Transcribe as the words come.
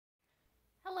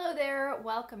Hello there,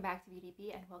 welcome back to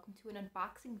BDB and welcome to an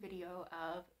unboxing video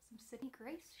of some Sydney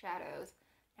Grace shadows.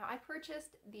 Now I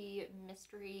purchased the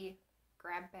mystery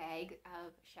grab bag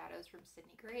of shadows from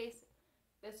Sydney Grace.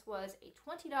 This was a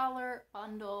 $20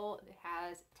 bundle that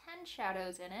has 10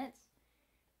 shadows in it,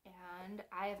 and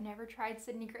I have never tried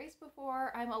Sydney Grace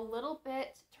before. I'm a little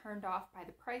bit turned off by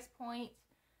the price point.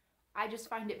 I just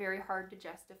find it very hard to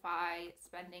justify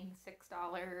spending $6.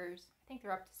 I think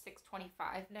they're up to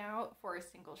 $6.25 now for a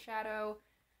single shadow.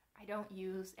 I don't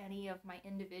use any of my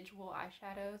individual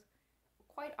eyeshadows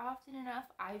quite often enough,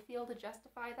 I feel, to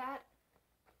justify that,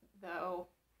 though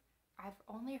I've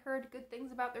only heard good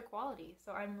things about their quality,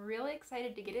 so I'm really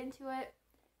excited to get into it.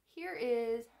 Here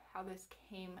is how this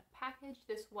came packaged.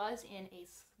 This was in a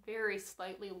very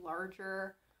slightly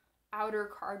larger outer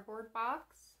cardboard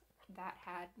box that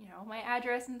had, my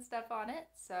address and stuff on it.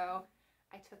 So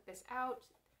I took this out.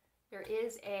 There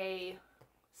is a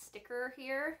sticker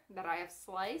here that I have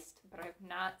sliced, but I've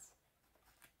not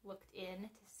looked in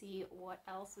to see what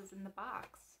else is in the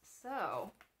box.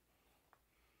 So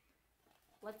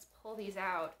let's pull these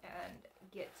out and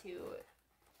get to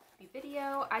the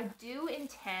video. I do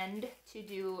intend to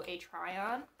do a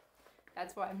try-on.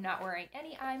 That's why I'm not wearing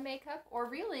any eye makeup, or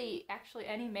really actually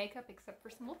any makeup except for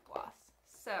some lip gloss.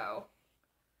 So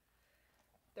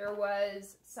there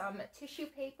was some tissue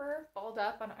paper balled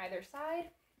up on either side,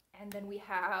 and then we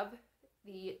have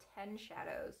the 10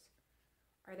 shadows.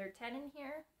 Are there 10 in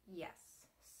here? Yes.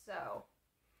 So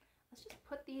let's just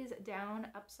put these down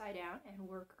upside down and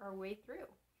work our way through.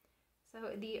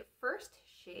 So the first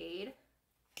shade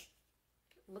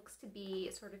looks to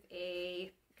be sort of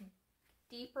a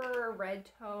deeper red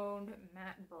toned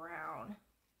matte brown.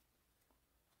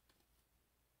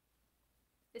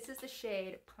 This is the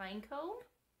shade Pinecone.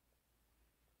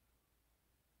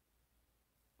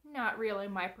 Not really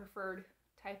my preferred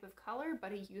type of color,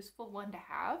 but a useful one to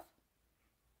have.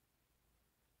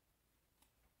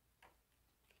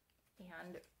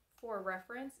 And for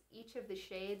reference, each of the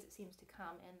shades seems to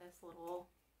come in this little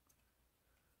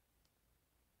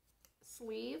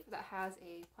sleeve that has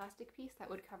a plastic piece that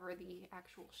would cover the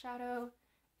actual shadow,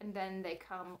 and then they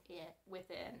come in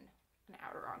within an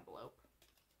outer envelope.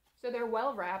 So they're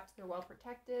well wrapped, they're well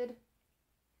protected.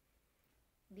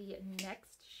 The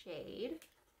next shade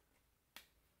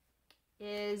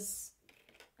is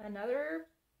another,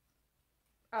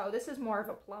 oh, this is more of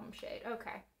a plum shade.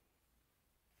 Okay.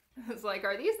 I was like,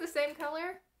 are these the same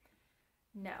color?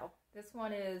 No, this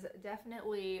one is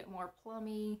definitely more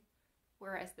plummy,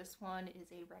 whereas this one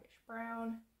is a reddish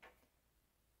brown.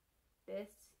 This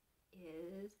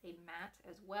is a matte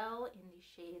as well in the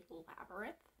shade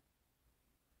Labyrinth.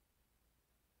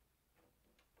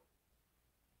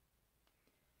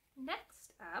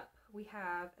 Next up, we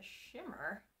have a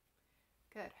shimmer.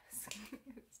 Good.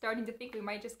 Starting to think we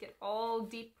might just get all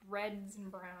deep reds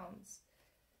and browns,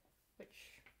 which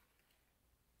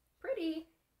pretty,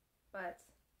 but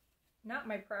not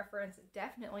my preference.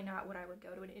 Definitely not what I would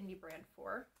go to an indie brand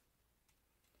for.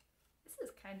 This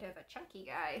is kind of a chunky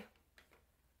guy.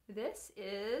 This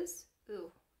is,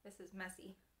 ooh, this is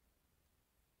messy.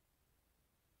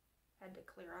 Had to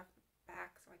clear off the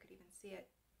back so I could even see it.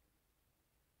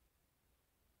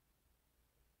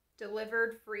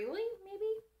 Delivered freely, maybe?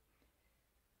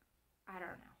 I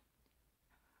don't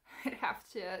know. I'd have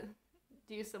to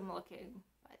do some looking.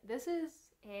 But this is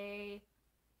a,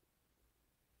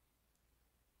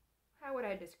 how would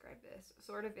I describe this?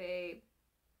 Sort of a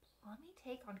plummy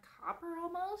take on copper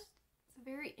almost. It's a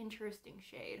very interesting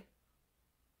shade.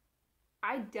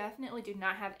 I definitely do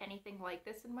not have anything like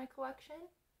this in my collection,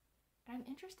 and I'm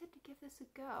interested to give this a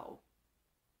go.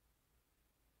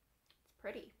 It's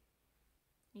pretty.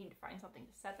 Need to find something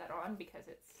to set that on because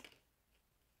it's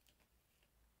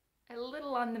a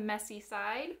little on the messy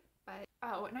side. But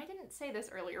oh, and I didn't say this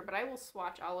earlier, but I will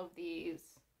swatch all of these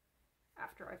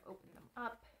after I've opened them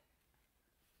up.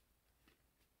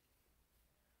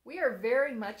 We are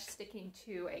very much sticking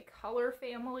to a color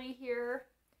family here.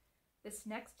 This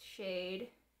next shade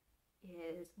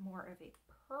is more of a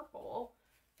purple,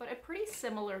 but a pretty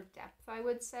similar depth, I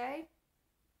would say.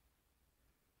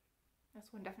 This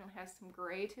one definitely has some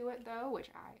gray to it though, which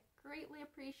I greatly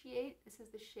appreciate. This is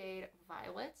the shade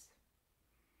Violet.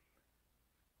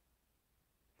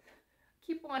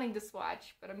 Keep wanting to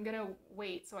swatch, but I'm gonna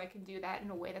wait so I can do that in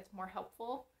a way that's more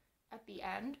helpful at the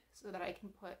end, so that I can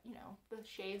put, the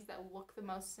shades that look the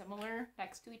most similar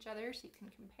next to each other so you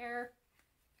can compare.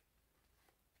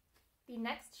 The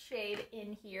next shade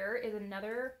in here is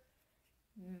another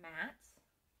matte.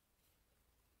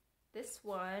 This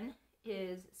one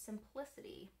is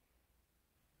Simplicity.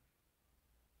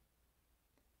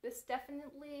 This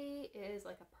definitely is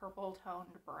like a purple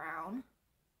toned brown,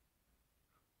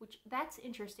 which that's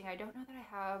interesting. I don't know that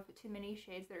I have too many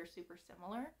shades that are super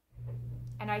similar.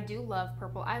 And I do love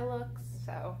purple eye looks,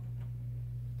 so.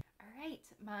 All right,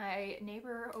 my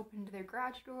neighbor opened their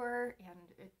garage door,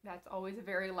 and that's always a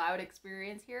very loud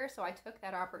experience here, so I took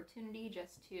that opportunity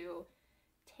just to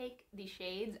take the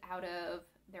shades out of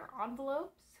their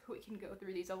envelopes so we can go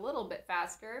through these a little bit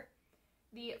faster.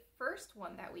 The first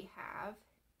one that we have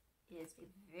is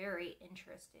a very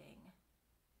interesting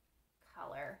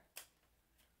color.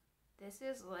 This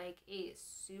is like a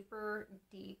super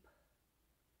deep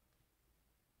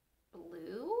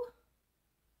blue.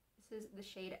 This is the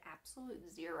shade Absolute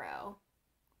Zero.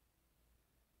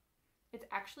 It's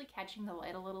actually catching the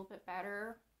light a little bit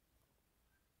better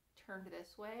turned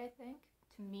this way, I think.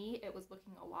 To me, it was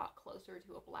looking a lot closer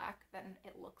to a black than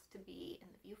it looks to be in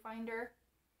the viewfinder.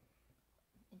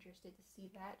 I'm interested to see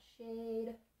that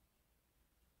shade.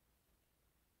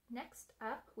 Next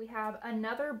up, we have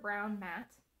another brown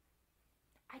matte.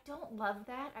 I don't love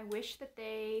that. I wish that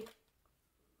they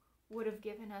would have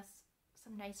given us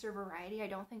some nicer variety. I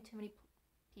don't think too many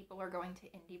people are going to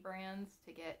indie brands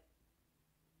to get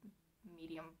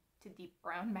medium to deep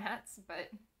brown mattes, but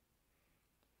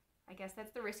I guess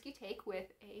that's the risk you take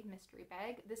with a mystery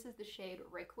bag. This is the shade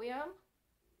Requiem.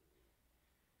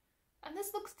 And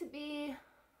this looks to be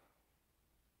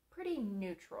pretty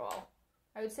neutral.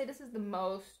 I would say this is the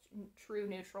most true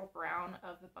neutral brown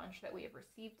of the bunch that we have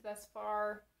received thus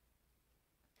far.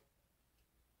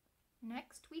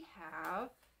 Next we have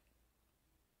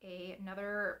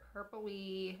another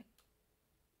purpley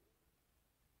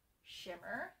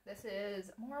shimmer. This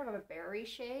is more of a berry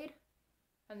shade,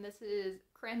 and this is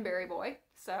Cranberry Boy.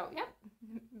 So, yep,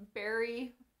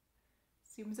 berry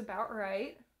seems about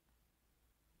right.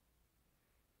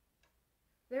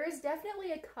 There is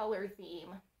definitely a color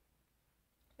theme.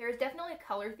 There's definitely a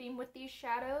color theme with these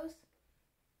shadows,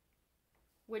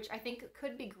 which I think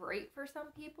could be great for some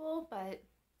people, but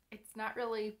it's not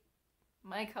really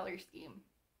my color scheme.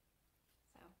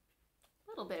 So, a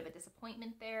little bit of a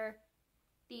disappointment there.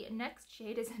 The next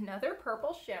shade is another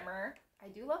purple shimmer. I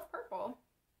do love purple.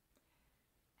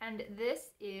 And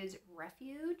this is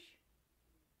Refuge.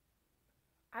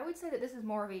 I would say that this is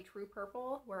more of a true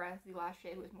purple, whereas the last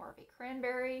shade was more of a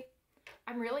cranberry.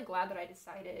 I'm really glad that I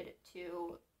decided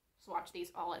to swatch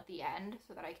these all at the end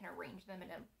so that I can arrange them in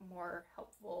a more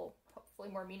helpful, hopefully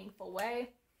more meaningful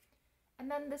way. And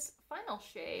then this final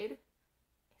shade is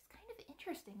kind of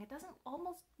interesting. It doesn't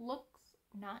almost looks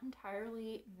not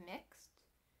entirely mixed.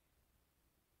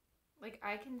 Like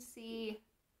I can see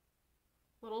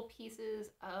little pieces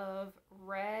of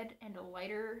red and a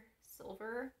lighter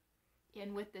silver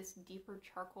in with this deeper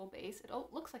charcoal base. It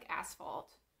looks like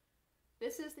asphalt.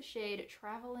 This is the shade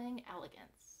Traveling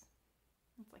Elegance.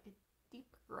 It's like a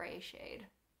deep gray shade.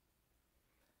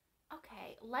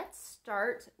 Okay, let's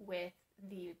start with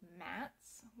the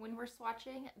mattes when we're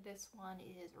swatching. This one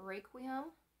is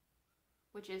Requiem,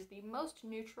 which is the most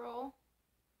neutral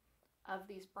of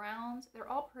these browns. They're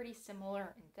all pretty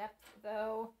similar in depth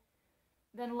though.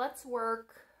 Then let's start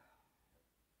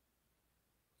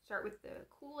with the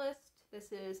coolest.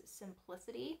 This is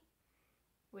Simplicity,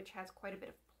 which has quite a bit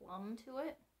of plum to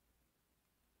it.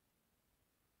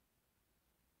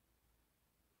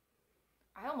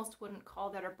 I almost wouldn't call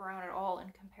that a brown at all in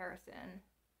comparison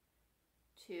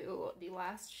to the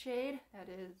last shade. That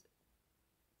is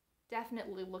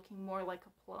definitely looking more like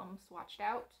a plum swatched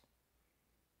out.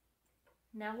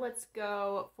 Now let's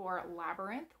go for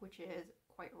Labyrinth, which is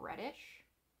quite reddish.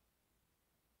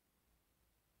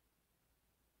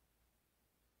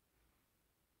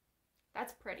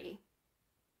 That's pretty.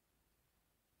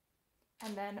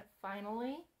 And then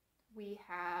finally, we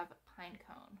have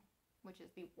Pinecone, which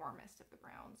is the warmest of the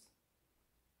browns.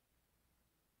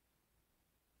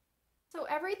 So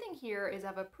everything here is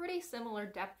of a pretty similar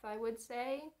depth, I would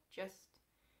say. Just,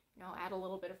 you know, add a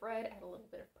little bit of red, add a little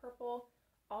bit of purple.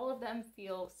 All of them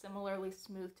feel similarly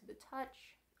smooth to the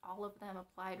touch. All of them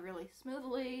applied really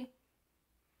smoothly.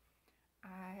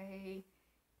 I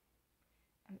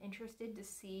am interested to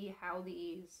see how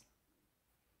these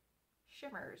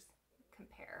shimmers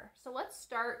compare. So let's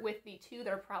start with the two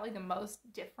that are probably the most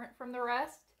different from the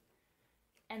rest.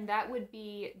 And that would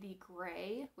be the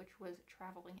gray, which was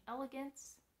Traveling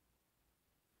Elegance.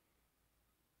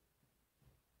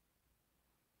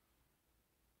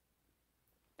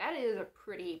 That is a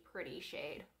pretty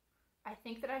shade. I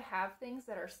think that I have things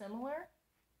that are similar,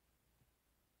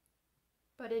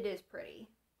 but it is pretty.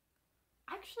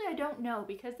 Actually, I don't know,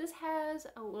 because this has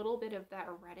a little bit of that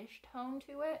reddish tone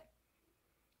to it.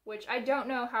 which I don't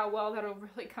know how well that'll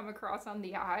really come across on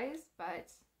the eyes,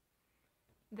 but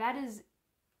that is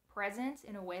present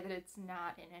in a way that it's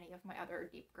not in any of my other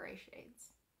deep gray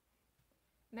shades.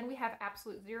 And then we have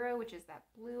Absolute Zero, which is that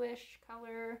bluish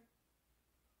color.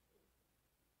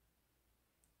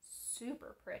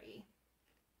 Super pretty.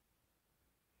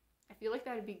 I feel like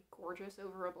that would be gorgeous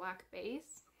over a black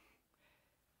base.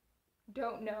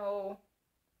 Don't know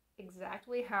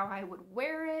exactly how I would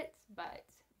wear it, but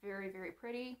very, very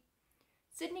pretty.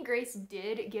 Sydney Grace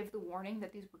did give the warning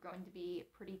that these were going to be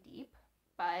pretty deep,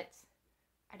 but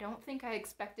I don't think I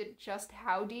expected just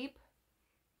how deep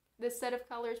this set of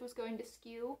colors was going to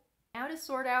skew. Now to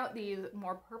sort out these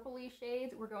more purpley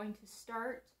shades, we're going to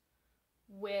start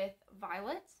with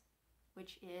Violet,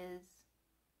 which is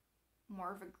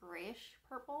more of a grayish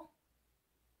purple.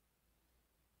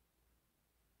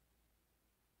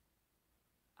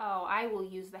 Oh, I will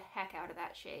use the heck out of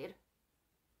that shade.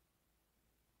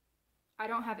 I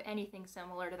don't have anything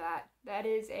similar to that. That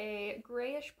is a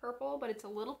grayish purple, but it's a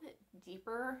little bit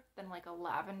deeper than like a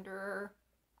lavender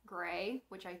gray,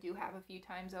 which I do have a few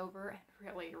times over and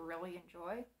really, really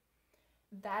enjoy.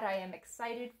 That I am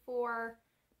excited for.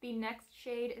 The next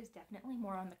shade is definitely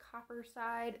more on the copper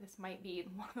side. This might be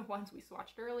one of the ones we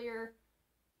swatched earlier.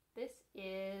 This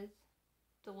is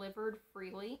Delivered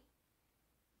Freely.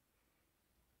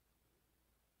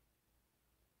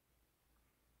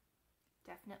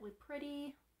 Definitely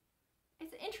pretty.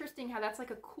 It's interesting how that's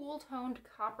like a cool toned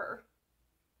copper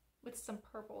with some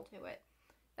purple to it.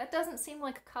 That doesn't seem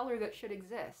like a color that should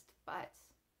exist, but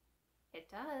it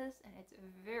does, and it's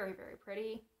very, very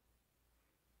pretty.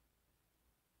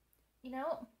 You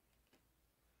know,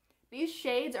 these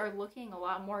shades are looking a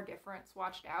lot more different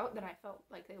swatched out than I felt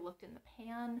like they looked in the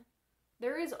pan.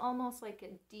 There is almost like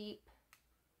a deep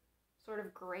sort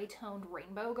of gray toned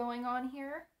rainbow going on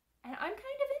here, and I'm kind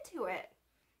of into it.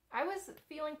 I was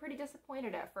feeling pretty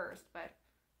disappointed at first, but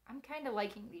I'm kind of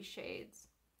liking these shades.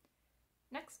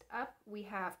 Next up, we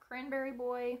have Cranberry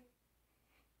Boy.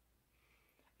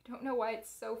 I don't know why it's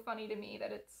so funny to me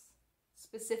that it's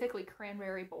specifically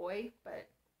Cranberry Boy, but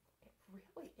it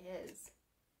really is.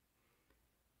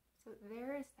 So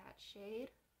there is that shade.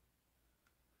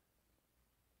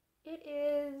 It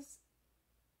is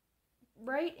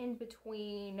right in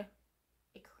between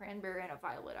a cranberry and a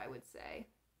violet, I would say.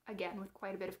 Again, with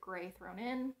quite a bit of gray thrown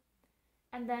in.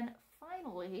 And then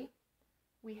finally,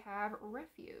 we have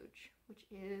Refuge, which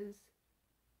is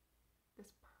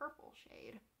this purple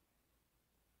shade.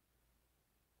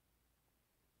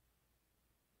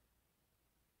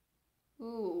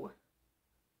 Ooh,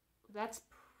 that's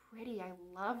pretty. I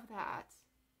love that.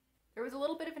 There was a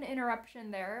little bit of an interruption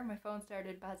there. My phone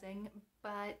started buzzing,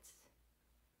 but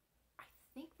I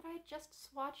think that I just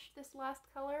swatched this last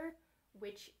color,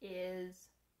 which is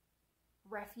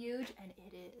Refuge, and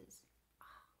it is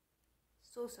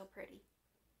so, so pretty.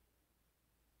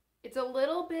 It's a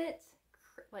little bit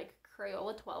like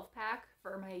Crayola 12 pack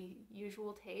for my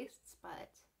usual tastes,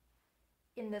 but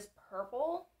in this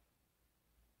purple,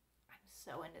 I'm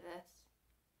so into this.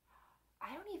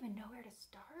 I don't even know where to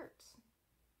start.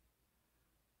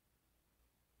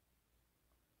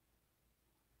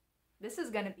 This is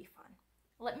gonna be fun.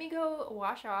 Let me go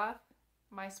wash off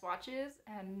my swatches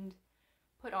and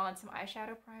put on some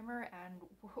eyeshadow primer, and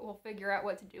we'll figure out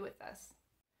what to do with this.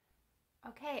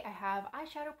 Okay, I have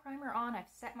eyeshadow primer on. I've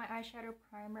set my eyeshadow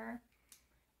primer.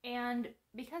 And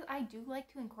because I do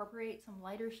like to incorporate some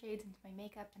lighter shades into my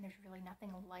makeup, and there's really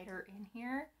nothing lighter in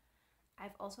here,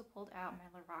 I've also pulled out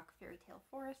my Lorac Fairy Tale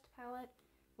Forest palette,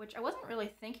 which I wasn't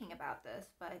really thinking about this,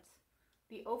 but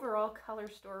the overall color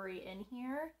story in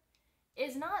here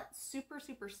is not super,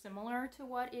 super similar to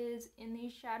what is in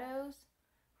these shadows.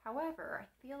 However,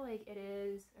 I feel like it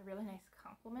is a really nice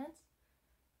complement.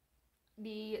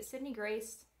 The Sydney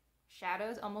Grace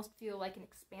shadows almost feel like an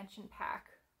expansion pack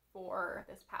for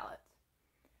this palette.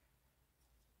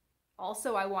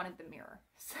 Also, I wanted the mirror,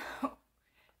 so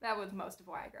that was most of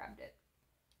why I grabbed it.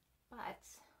 But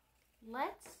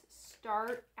let's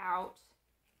start out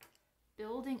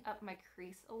building up my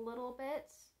crease a little bit.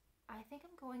 I think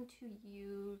I'm going to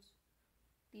use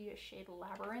the shade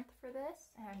Labyrinth for this,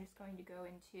 and I'm just going to go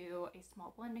into a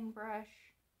small blending brush.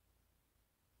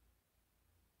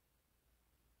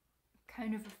 I'm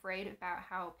kind of afraid about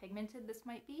how pigmented this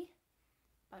might be,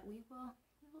 but we will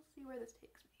see where this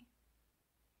takes me.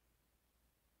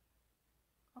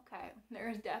 Okay, there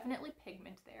is definitely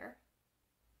pigment there.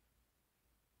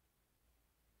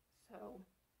 So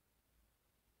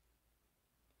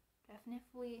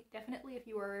definitely if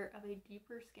you are of a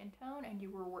deeper skin tone and you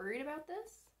were worried about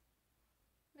this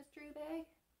mystery bag,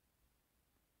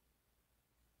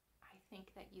 I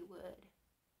think that you would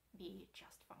be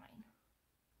just fine.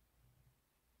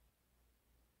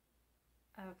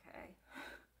 Okay.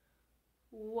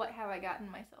 What have I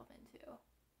gotten myself into?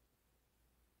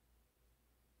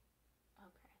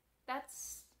 Okay.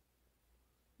 That's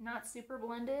not super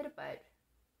blended, but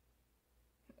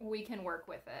we can work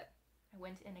with it. I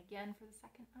went in again for the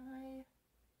second eye.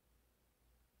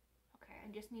 Okay,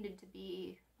 I just needed to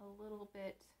be a little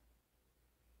bit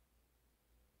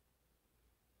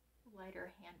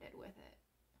lighter handed with it,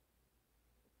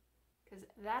 because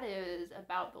that is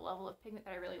about the level of pigment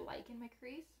that I really like in my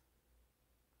crease,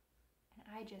 and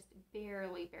I just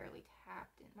barely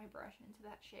tapped in my brush into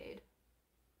that shade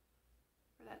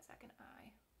for that second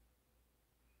eye.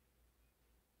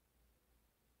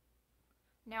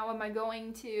 Now, am I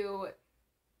going to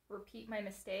repeat my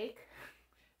mistake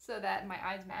so that my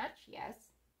eyes match? Yes.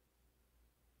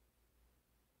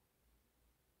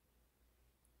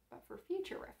 But for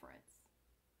future reference.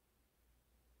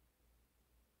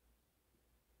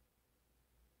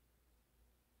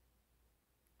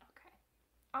 Okay.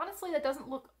 Honestly, that doesn't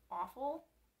look awful.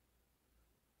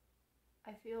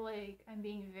 I feel like I'm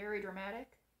being very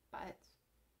dramatic, but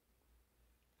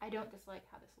I don't dislike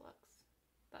how this looks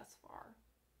thus far.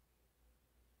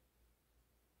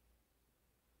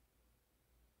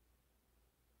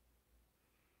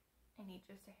 I need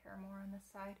just a hair more on this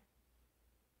side.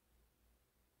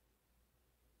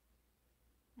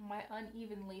 My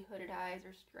unevenly hooded eyes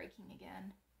are striking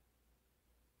again.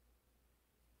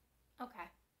 Okay.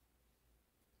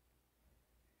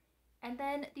 And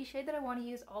then the shade that I want to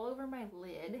use all over my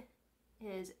lid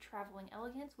is Traveling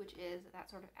Elegance, which is that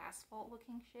sort of asphalt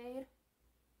looking shade.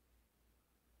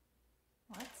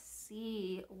 Let's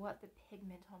see what the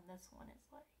pigment on this one is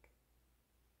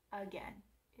like. Again,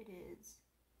 it is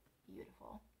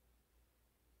beautiful.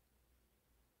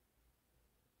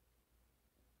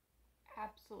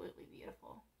 Absolutely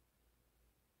beautiful.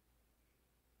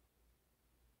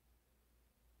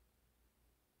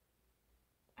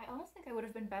 I almost think I would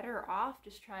have been better off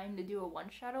just trying to do a one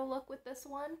shadow look with this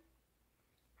one.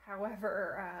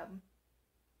 However,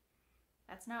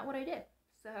 that's not what I did.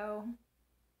 So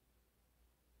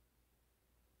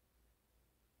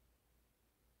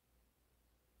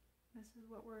this is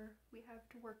what we have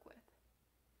to work with.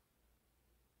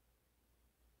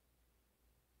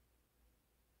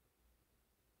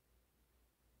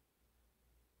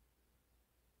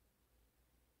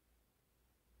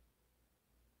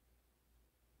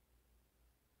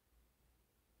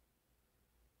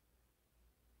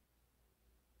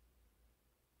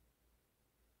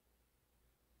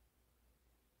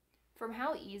 From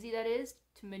how easy that is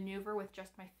to maneuver with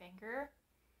just my finger,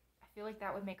 I feel like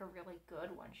that would make a really good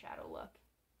one shadow look.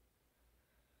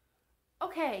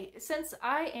 Okay, since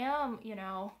I am,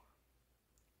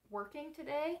 working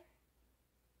today,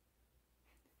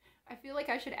 I feel like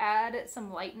I should add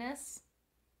some lightness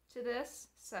to this.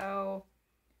 So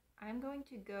I'm going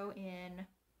to go in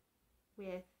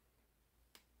with,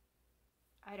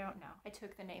 I don't know, I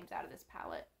took the names out of this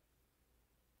palette.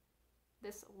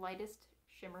 This lightest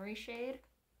shimmery shade.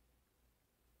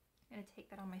 I'm going to take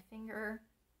that on my finger,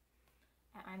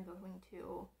 and I'm going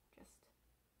to just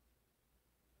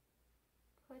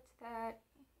put that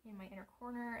in my inner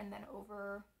corner and then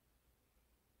over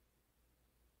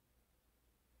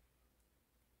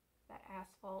that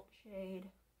asphalt shade.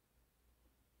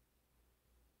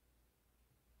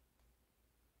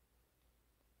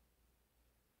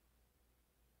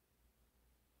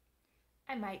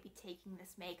 I might be taking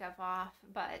this makeup off,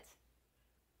 but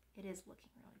it is looking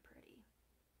really pretty.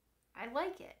 I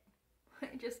like it.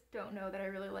 I just don't know that I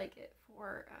really like it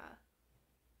for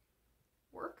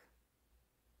work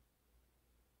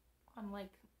on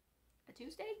like a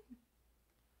Tuesday.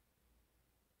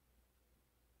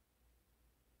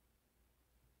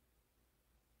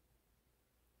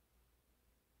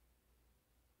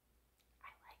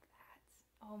 I like that.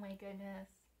 Oh my goodness.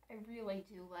 I really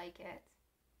do like it.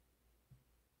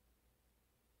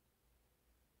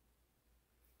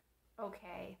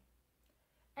 Okay.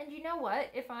 And you know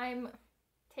what? If I'm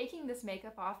taking this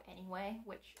makeup off anyway,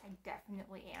 which I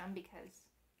definitely am because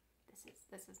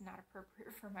this is not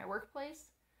appropriate for my workplace,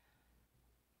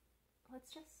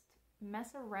 let's just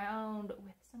mess around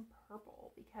with some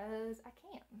purple because I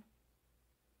can.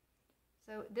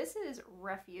 So this is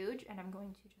Refuge, and I'm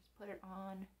going to just put it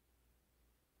on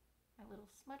my little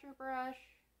smudger brush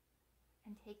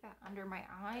and take that under my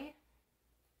eye.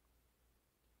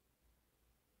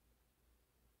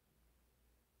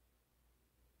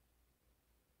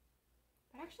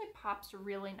 That actually pops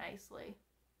really nicely.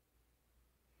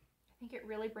 I think it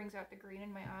really brings out the green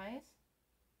in my eyes,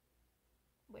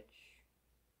 which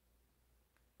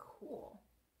cool.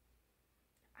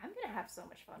 I'm gonna have so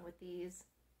much fun with these.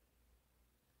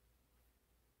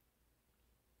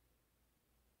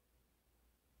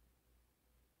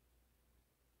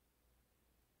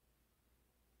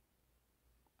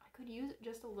 I could use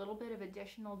just a little bit of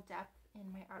additional depth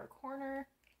in my outer corner.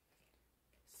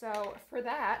 So for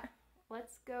that,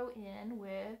 let's go in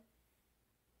with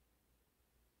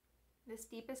this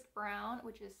deepest brown,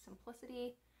 which is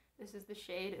Simplicity. This is the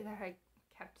shade that I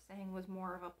kept saying was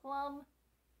more of a plum.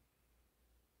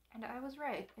 And I was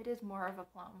right, it is more of a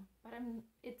plum, but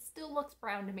it still looks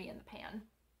brown to me in the pan.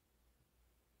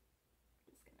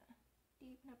 Just gonna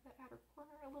deepen up the outer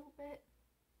corner a little bit.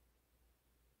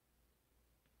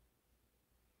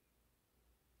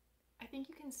 I think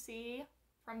you can see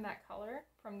from that color,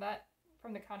 from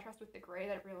the contrast with the gray,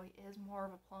 that it really is more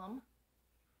of a plum.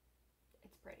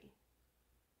 It's pretty.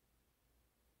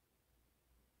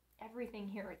 Everything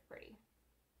here is pretty.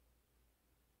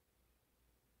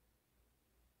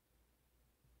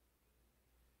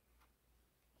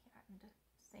 And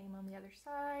same on the other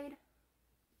side.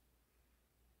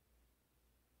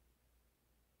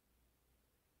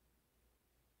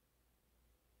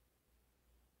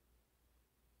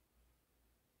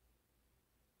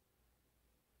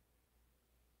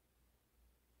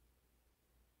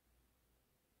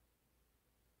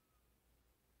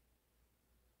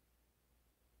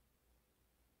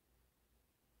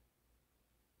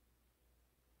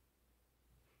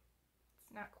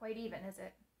 It's not quite even, is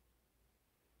it?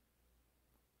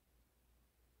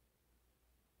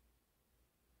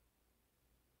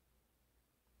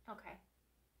 Okay.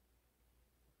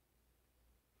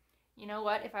 You know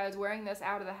what? If I was wearing this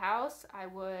out of the house, I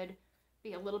would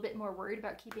be a little bit more worried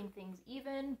about keeping things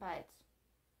even, but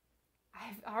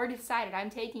I've already decided I'm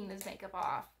taking this makeup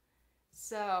off.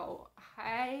 So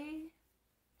I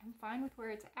am fine with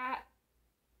where it's at.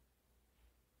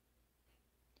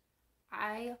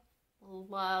 I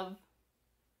love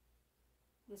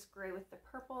this gray with the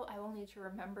purple. I will need to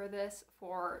remember this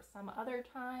for some other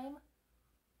time.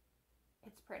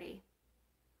 It's pretty.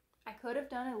 I could have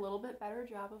done a little bit better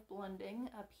job of blending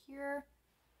up here,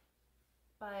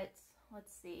 but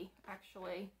let's see,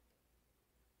 actually.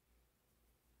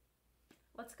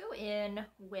 Let's go in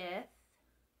with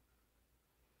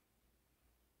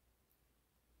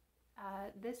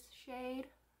this shade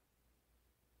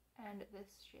and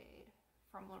this shade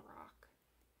from Lorac.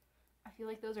 I feel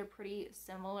like those are pretty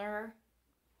similar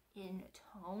in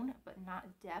tone, but not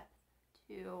depth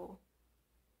to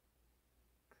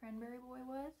Cranberry Boy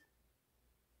was.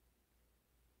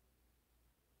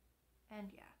 And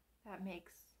yeah, that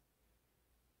makes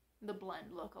the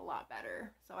blend look a lot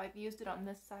better. So I've used it on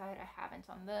this side, I haven't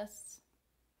on this.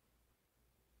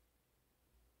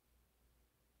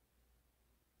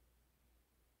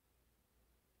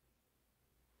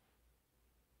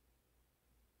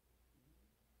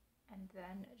 And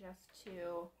then just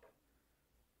to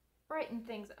brighten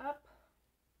things up,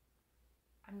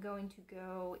 I'm going to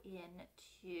go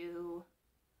into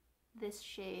this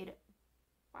shade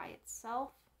by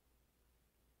itself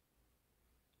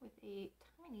with a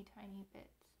tiny bit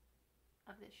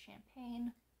of this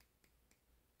champagne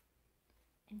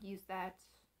and use that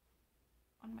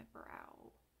on my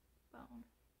brow bone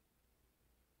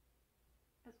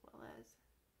as well as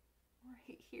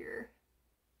right here.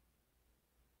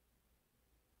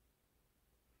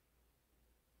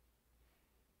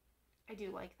 I do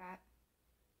like that.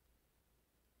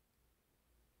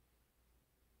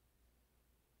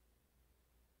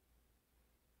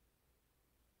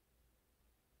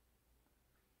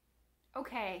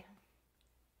 Okay,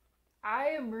 I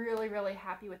am really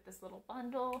happy with this little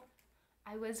bundle.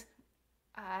 I was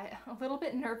a little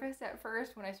bit nervous at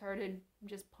first when I started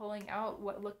just pulling out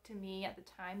what looked to me at the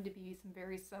time to be some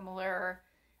very similar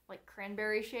like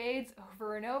cranberry shades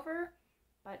over and over,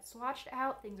 but swatched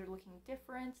out, things are looking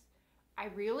different. I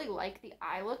really like the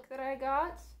eye look that I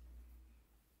got.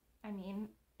 I mean,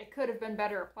 it could have been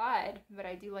better applied, but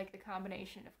I do like the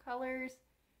combination of colors.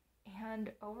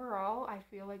 And overall, I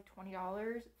feel like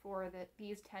 $20 for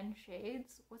these 10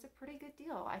 shades was a pretty good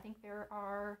deal. I think there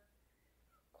are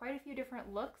quite a few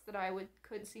different looks that I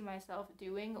could see myself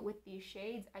doing with these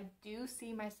shades. I do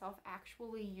see myself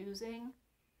actually using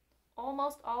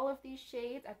almost all of these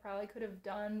shades. I probably could have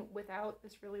done without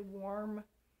this really warm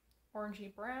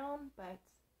orangey brown, but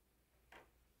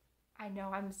I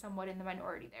know I'm somewhat in the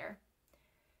minority there.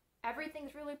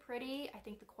 Everything's really pretty. I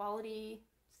think the quality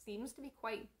seems to be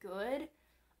quite good.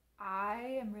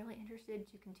 I am really interested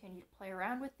to continue to play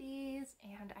around with these,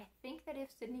 and I think that if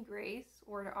Sydney Grace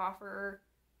were to offer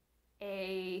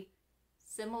a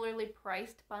similarly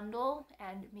priced bundle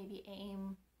and maybe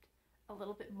aim a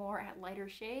little bit more at lighter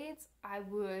shades, I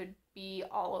would be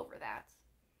all over that.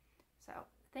 So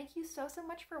thank you so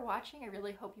much for watching. I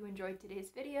really hope you enjoyed today's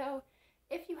video.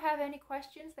 If you have any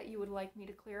questions that you would like me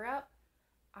to clear up,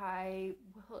 I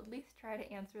will at least try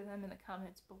to answer them in the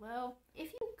comments below.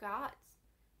 If you got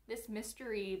this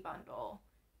mystery bundle,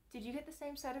 did you get the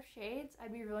same set of shades?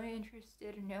 I'd be really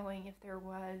interested in knowing if there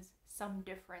was some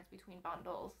difference between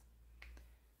bundles.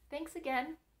 Thanks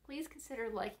again. Please consider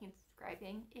liking and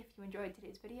subscribing if you enjoyed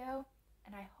today's video,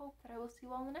 and I hope that I will see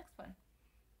you all in the next one.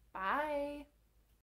 Bye!